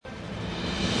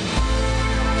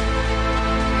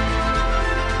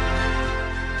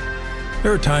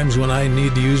There are times when I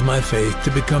need to use my faith to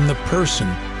become the person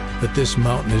that this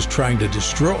mountain is trying to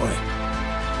destroy.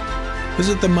 Is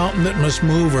it the mountain that must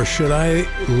move, or should I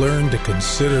learn to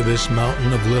consider this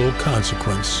mountain of little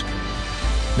consequence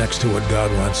next to what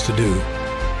God wants to do?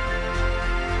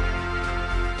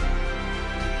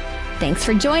 Thanks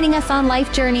for joining us on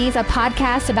Life Journeys, a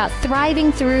podcast about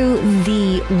thriving through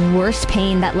the worst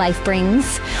pain that life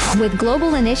brings. With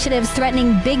global initiatives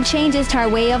threatening big changes to our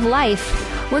way of life,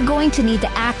 we're going to need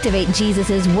to activate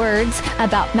Jesus' words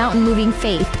about mountain-moving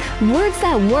faith. Words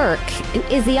That Work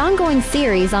is the ongoing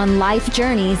series on life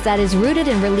journeys that is rooted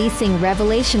in releasing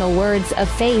revelational words of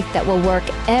faith that will work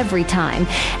every time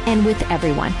and with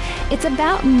everyone. It's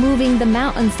about moving the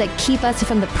mountains that keep us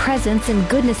from the presence and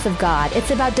goodness of God.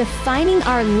 It's about defining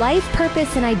our life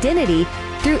purpose and identity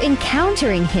through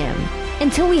encountering Him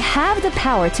until we have the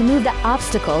power to move the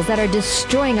obstacles that are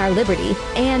destroying our liberty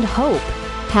and hope.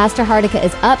 Pastor Hardika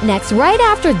is up next right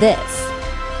after this.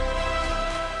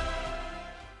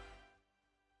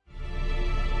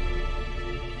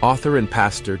 Author and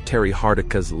pastor Terry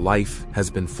Hardika's life has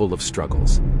been full of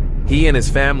struggles. He and his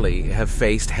family have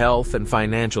faced health and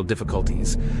financial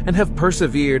difficulties and have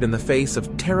persevered in the face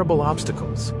of terrible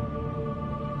obstacles.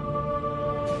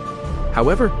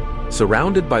 However,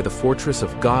 surrounded by the fortress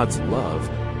of God's love,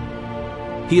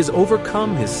 he has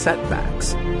overcome his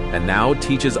setbacks and now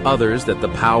teaches others that the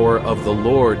power of the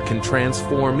Lord can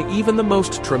transform even the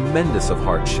most tremendous of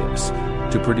hardships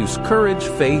to produce courage,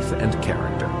 faith, and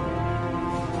character.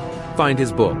 Find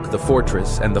his book, The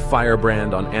Fortress and the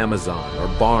Firebrand, on Amazon or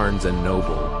Barnes &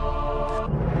 Noble.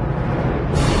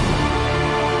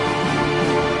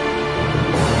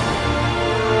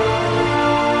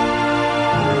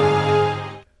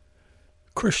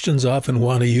 Christians often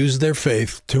want to use their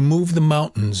faith to move the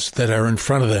mountains that are in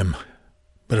front of them,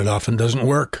 but it often doesn't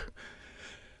work.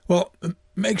 Well,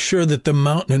 make sure that the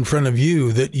mountain in front of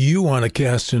you that you want to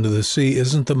cast into the sea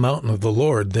isn't the mountain of the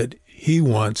Lord that He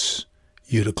wants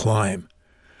you to climb.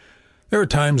 There are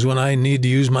times when I need to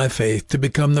use my faith to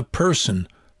become the person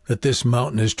that this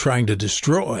mountain is trying to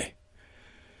destroy.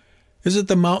 Is it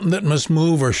the mountain that must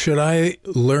move, or should I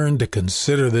learn to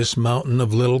consider this mountain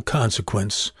of little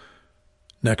consequence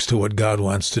next to what God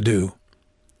wants to do?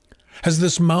 Has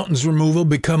this mountain's removal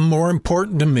become more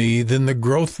important to me than the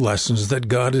growth lessons that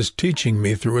God is teaching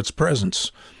me through its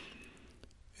presence?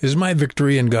 Is my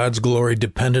victory and God's glory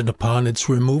dependent upon its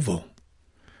removal?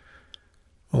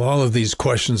 Well, all of these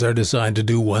questions are designed to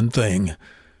do one thing: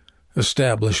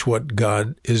 establish what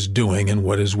God is doing and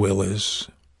what His will is.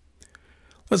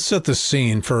 Let's set the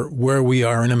scene for where we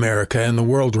are in America and the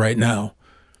world right now.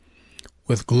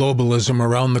 With globalism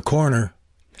around the corner,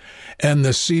 and the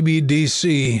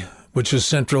CBDC, which is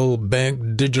central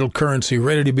bank digital currency,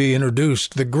 ready to be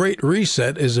introduced, the Great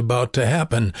Reset is about to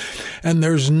happen, and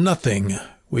there's nothing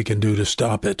we can do to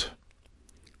stop it.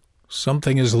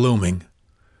 Something is looming,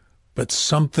 but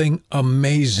something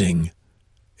amazing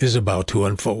is about to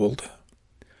unfold.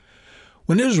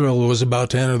 When Israel was about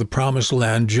to enter the Promised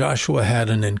Land, Joshua had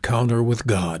an encounter with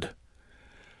God.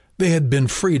 They had been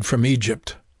freed from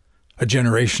Egypt. A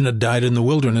generation had died in the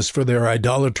wilderness for their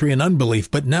idolatry and unbelief,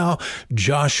 but now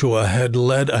Joshua had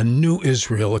led a new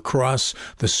Israel across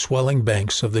the swelling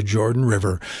banks of the Jordan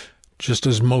River, just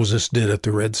as Moses did at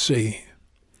the Red Sea.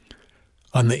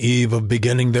 On the eve of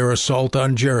beginning their assault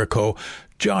on Jericho,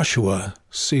 Joshua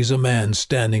sees a man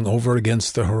standing over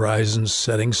against the horizon's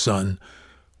setting sun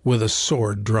with a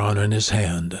sword drawn in his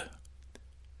hand.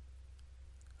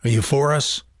 Are you for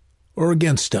us or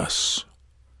against us?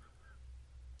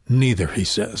 Neither, he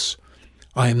says.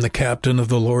 I am the captain of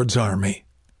the Lord's army.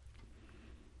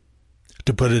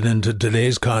 To put it into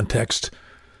today's context,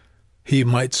 he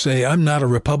might say, I'm not a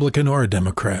Republican or a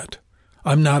Democrat.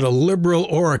 I'm not a liberal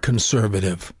or a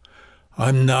conservative.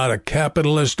 I'm not a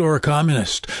capitalist or a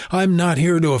communist. I'm not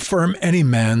here to affirm any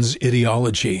man's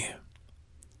ideology.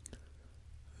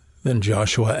 Then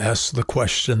Joshua asks the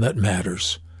question that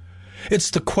matters. It's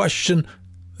the question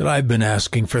that I've been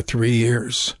asking for 3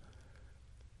 years.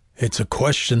 It's a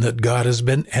question that God has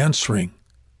been answering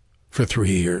for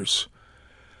 3 years.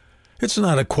 It's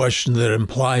not a question that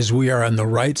implies we are on the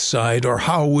right side or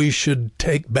how we should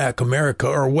take back America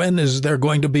or when is there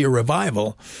going to be a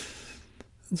revival.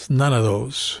 It's none of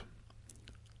those.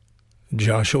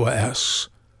 Joshua asks,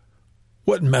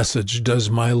 what message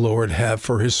does my Lord have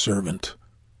for His servant?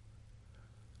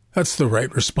 That's the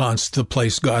right response to the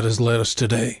place God has led us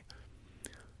today.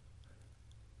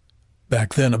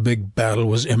 Back then, a big battle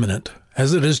was imminent,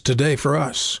 as it is today for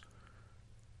us.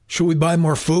 Should we buy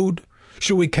more food?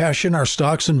 Should we cash in our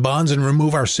stocks and bonds and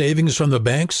remove our savings from the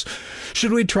banks?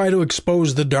 Should we try to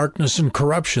expose the darkness and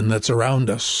corruption that's around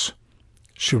us?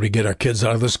 Should we get our kids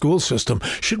out of the school system?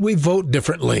 Should we vote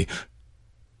differently?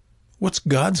 What's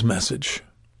God's message?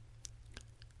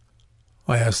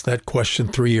 I asked that question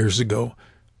 3 years ago,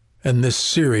 and this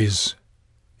series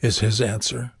is his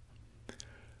answer.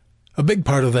 A big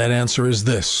part of that answer is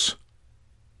this: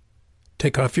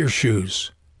 take off your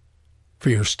shoes, for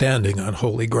you're standing on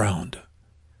holy ground.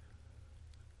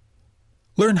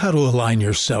 Learn how to align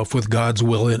yourself with God's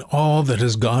will in all that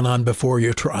has gone on before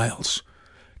your trials.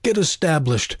 Get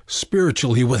established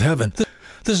spiritually with heaven.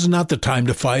 This is not the time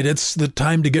to fight. It's the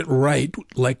time to get right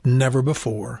like never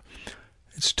before.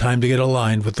 It's time to get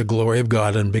aligned with the glory of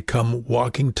God and become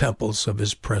walking temples of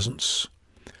his presence.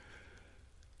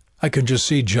 I can just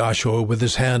see Joshua with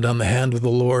his hand on the hand of the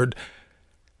Lord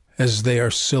as they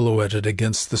are silhouetted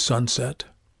against the sunset.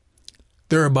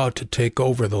 They're about to take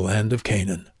over the land of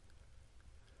Canaan.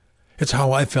 It's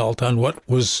how I felt on what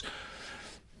was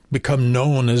become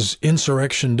known as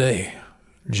Insurrection Day,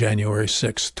 January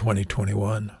 6,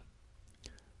 2021.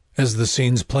 As the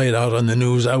scenes played out on the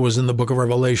news, I was in the book of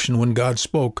Revelation when God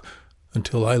spoke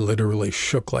until I literally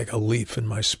shook like a leaf in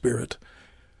my spirit.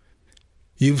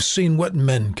 You've seen what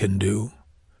men can do.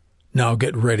 Now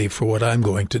get ready for what I'm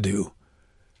going to do.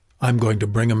 I'm going to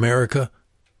bring America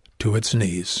to its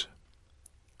knees.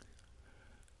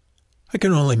 I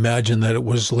can only imagine that it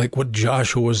was like what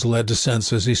Joshua was led to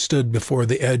sense as he stood before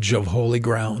the edge of holy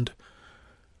ground.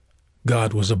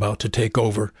 God was about to take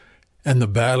over, and the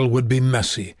battle would be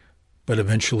messy, but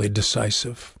eventually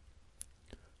decisive.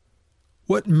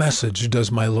 What message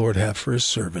does my Lord have for his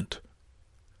servant?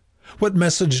 What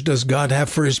message does God have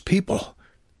for his people?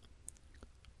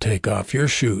 Take off your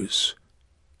shoes,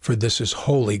 for this is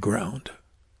holy ground.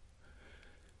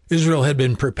 Israel had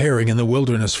been preparing in the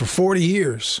wilderness for 40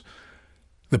 years.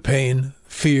 The pain,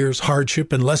 fears,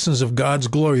 hardship, and lessons of God's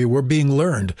glory were being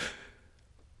learned.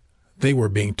 They were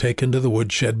being taken to the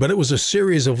woodshed, but it was a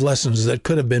series of lessons that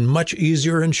could have been much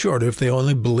easier and shorter if they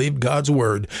only believed God's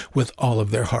word with all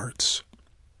of their hearts.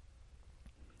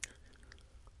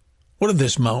 What of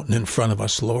this mountain in front of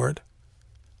us, Lord?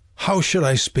 How should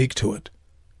I speak to it?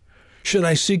 Should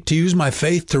I seek to use my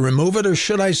faith to remove it, or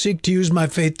should I seek to use my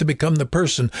faith to become the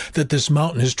person that this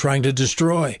mountain is trying to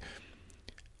destroy?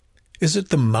 Is it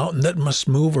the mountain that must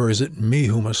move, or is it me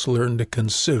who must learn to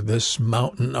consider this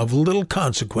mountain of little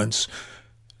consequence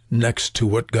next to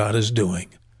what God is doing?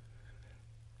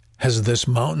 Has this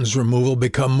mountain's removal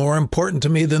become more important to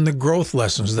me than the growth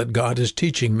lessons that God is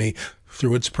teaching me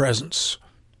through its presence?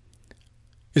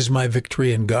 Is my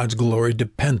victory in God's glory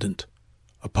dependent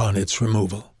upon its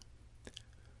removal?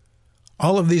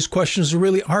 All of these questions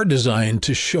really are designed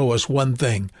to show us one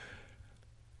thing: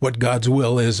 what God's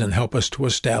will is, and help us to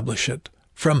establish it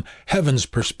from heaven's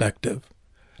perspective,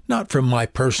 not from my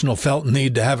personal felt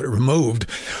need to have it removed.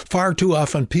 Far too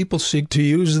often people seek to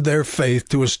use their faith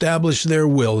to establish their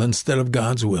will instead of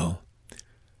God's will.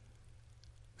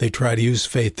 They try to use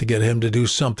faith to get him to do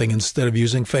something instead of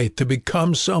using faith to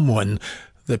become someone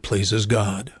that pleases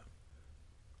God.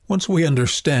 Once we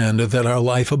understand that our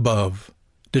life above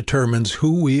determines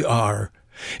who we are,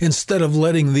 instead of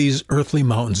letting these earthly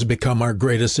mountains become our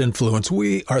greatest influence,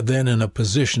 we are then in a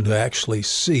position to actually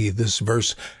see this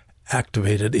verse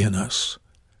activated in us.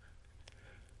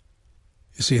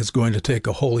 You see, it's going to take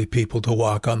a holy people to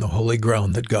walk on the holy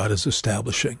ground that God is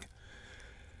establishing.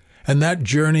 And that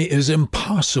journey is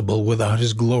impossible without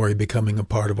his glory becoming a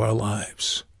part of our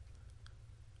lives.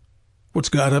 What's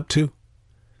God up to?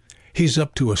 He's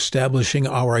up to establishing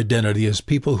our identity as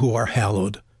people who are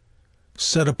hallowed,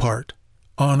 set apart,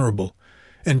 honorable,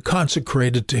 and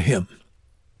consecrated to him.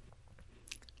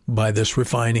 By this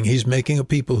refining, he's making a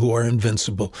people who are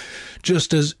invincible,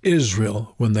 just as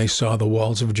Israel, when they saw the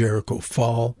walls of Jericho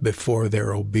fall before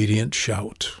their obedient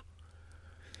shout.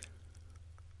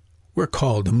 We're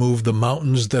called to move the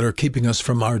mountains that are keeping us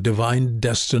from our divine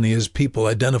destiny as people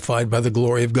identified by the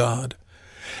glory of God,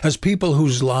 as people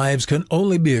whose lives can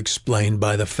only be explained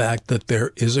by the fact that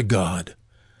there is a God.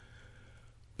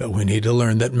 But we need to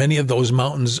learn that many of those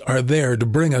mountains are there to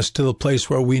bring us to the place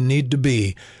where we need to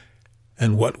be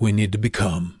and what we need to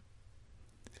become.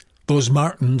 Those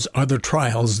mountains are the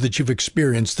trials that you've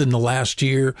experienced in the last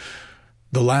year,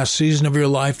 the last season of your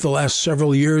life, the last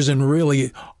several years, and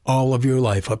really all of your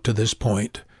life up to this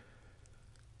point.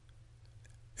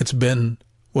 It's been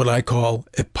what I call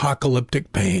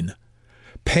apocalyptic pain.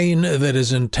 Pain that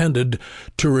is intended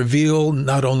to reveal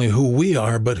not only who we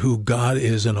are, but who God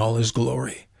is in all his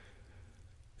glory.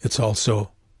 It's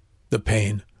also the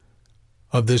pain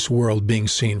of this world being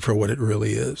seen for what it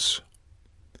really is.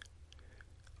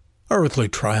 Earthly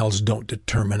trials don't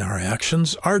determine our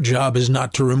actions. Our job is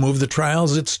not to remove the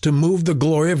trials, it's to move the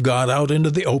glory of God out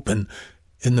into the open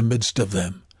in the midst of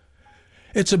them.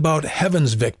 It's about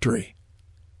heaven's victory,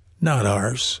 not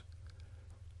ours.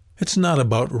 It's not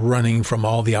about running from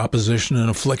all the opposition and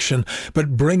affliction,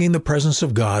 but bringing the presence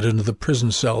of God into the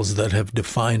prison cells that have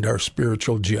defined our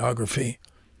spiritual geography.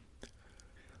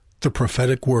 The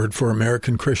prophetic word for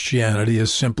American Christianity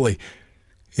is simply,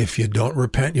 if you don't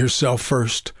repent yourself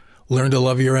first, learn to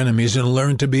love your enemies, and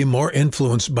learn to be more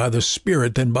influenced by the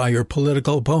Spirit than by your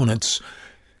political opponents,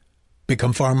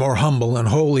 become far more humble and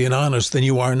holy and honest than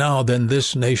you are now, then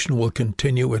this nation will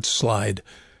continue its slide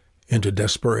into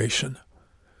desperation.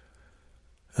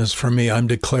 As for me, I'm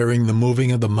declaring the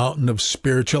moving of the mountain of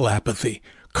spiritual apathy,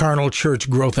 carnal church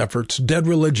growth efforts, dead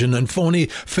religion, and phony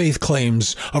faith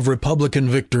claims of Republican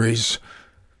victories.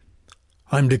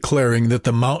 I'm declaring that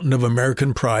the mountain of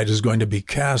American pride is going to be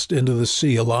cast into the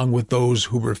sea along with those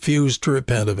who refuse to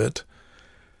repent of it.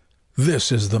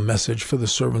 This is the message for the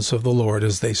servants of the Lord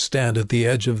as they stand at the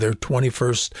edge of their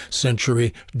 21st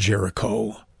century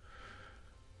Jericho.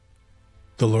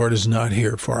 The Lord is not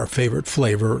here for our favorite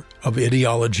flavor of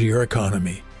ideology or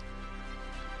economy.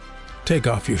 Take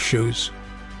off your shoes,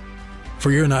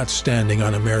 for you're not standing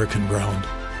on American ground,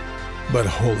 but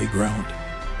holy ground.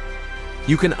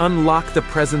 You can unlock the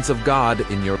presence of God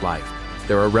in your life.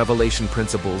 There are revelation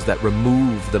principles that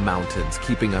remove the mountains,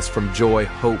 keeping us from joy,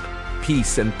 hope,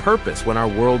 peace, and purpose when our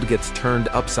world gets turned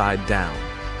upside down.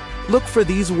 Look for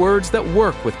these words that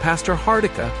work with Pastor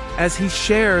Hardica as he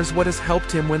shares what has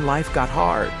helped him when life got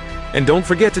hard. And don't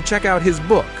forget to check out his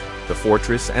book, The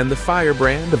Fortress and the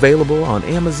Firebrand, available on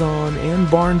Amazon and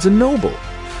Barnes & Noble.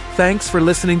 Thanks for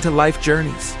listening to Life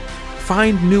Journeys.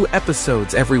 Find new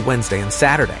episodes every Wednesday and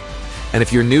Saturday. And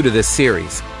if you're new to this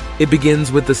series, it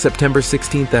begins with the September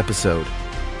 16th episode.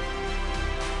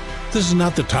 This is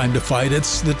not the time to fight.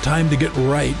 It's the time to get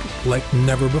right like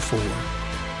never before.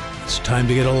 It's time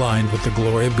to get aligned with the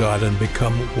glory of God and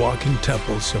become walking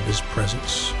temples of His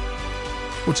presence.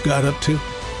 What's God up to?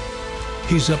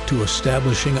 He's up to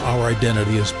establishing our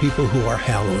identity as people who are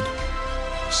hallowed,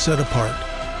 set apart,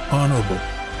 honorable,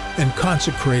 and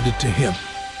consecrated to Him.